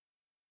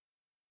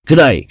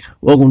G'day,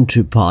 welcome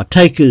to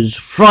Partakers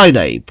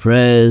Friday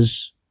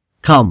Prayers.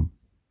 Come,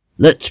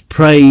 let's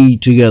pray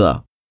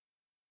together.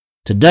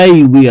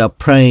 Today we are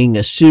praying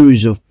a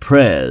series of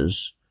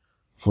prayers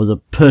for the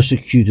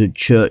persecuted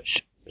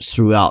church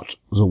throughout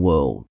the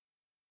world.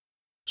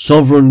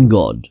 Sovereign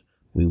God,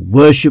 we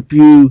worship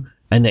you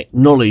and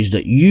acknowledge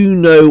that you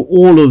know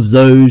all of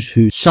those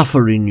who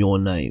suffer in your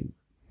name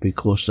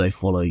because they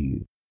follow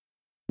you.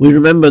 We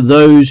remember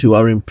those who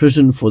are in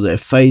prison for their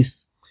faith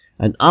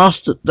and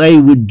ask that they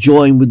would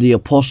join with the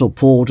Apostle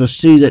Paul to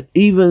see that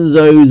even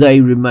though they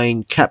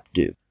remain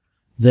captive,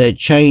 their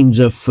chains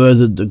have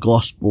furthered the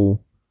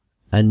gospel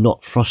and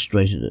not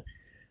frustrated it.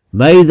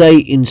 May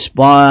they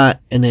inspire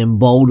and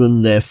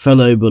embolden their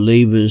fellow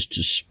believers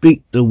to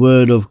speak the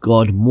word of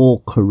God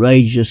more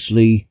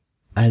courageously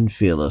and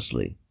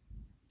fearlessly.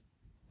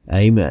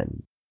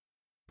 Amen.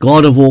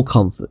 God of all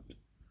comfort,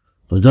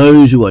 for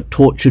those who are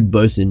tortured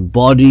both in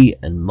body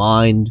and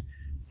mind,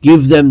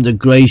 give them the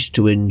grace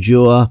to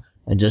endure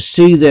and to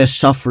see their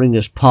suffering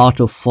as part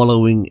of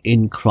following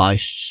in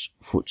Christ's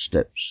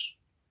footsteps.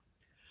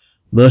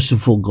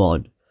 Merciful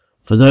God,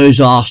 for those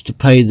asked to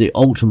pay the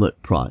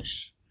ultimate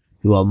price,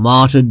 who are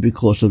martyred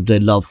because of their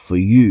love for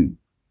you,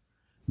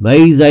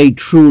 may they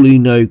truly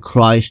know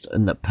Christ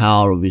and the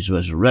power of his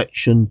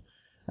resurrection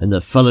and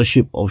the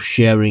fellowship of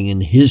sharing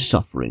in his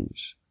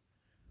sufferings,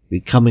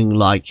 becoming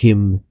like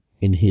him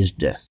in his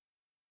death.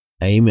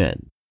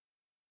 Amen.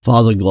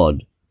 Father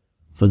God,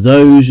 for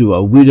those who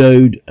are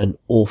widowed and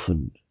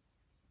orphaned,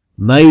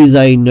 may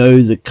they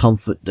know the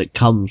comfort that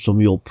comes from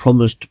your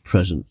promised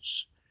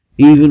presence,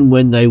 even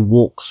when they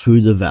walk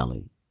through the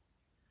valley.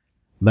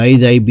 May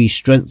they be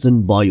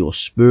strengthened by your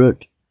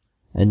Spirit,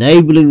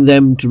 enabling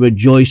them to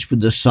rejoice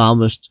with the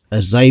psalmist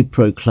as they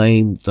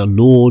proclaim the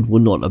Lord will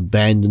not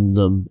abandon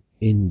them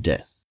in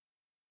death.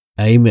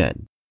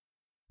 Amen.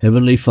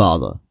 Heavenly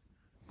Father,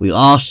 we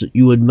ask that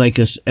you would make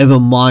us ever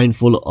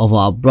mindful of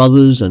our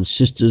brothers and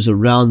sisters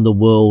around the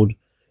world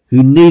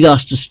who need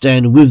us to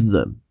stand with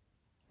them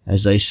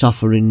as they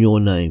suffer in your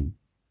name.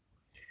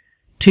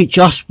 Teach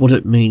us what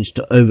it means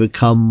to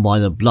overcome by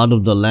the blood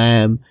of the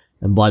Lamb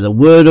and by the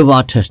word of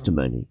our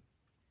testimony.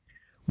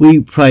 We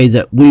pray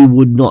that we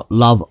would not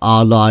love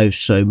our lives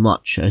so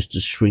much as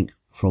to shrink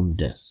from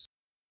death.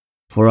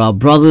 For our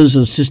brothers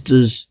and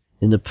sisters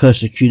in the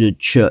persecuted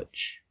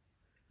church,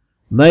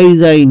 may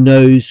they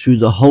know through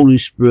the Holy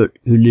Spirit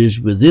who lives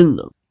within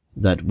them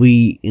that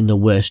we in the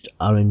West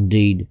are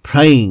indeed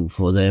praying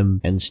for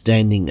them and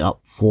standing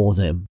up for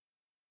them.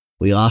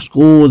 We ask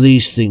all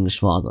these things,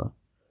 Father,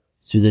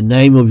 through the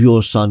name of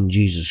your Son,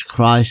 Jesus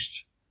Christ,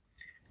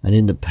 and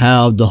in the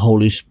power of the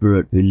Holy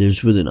Spirit who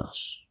lives within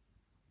us.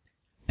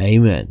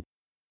 Amen.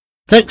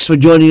 Thanks for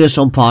joining us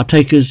on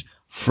Partakers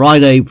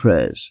Friday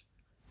Prayers.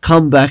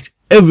 Come back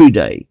every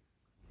day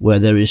where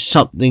there is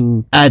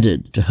something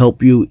added to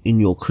help you in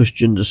your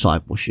Christian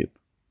discipleship.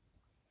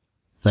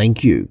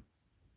 Thank you.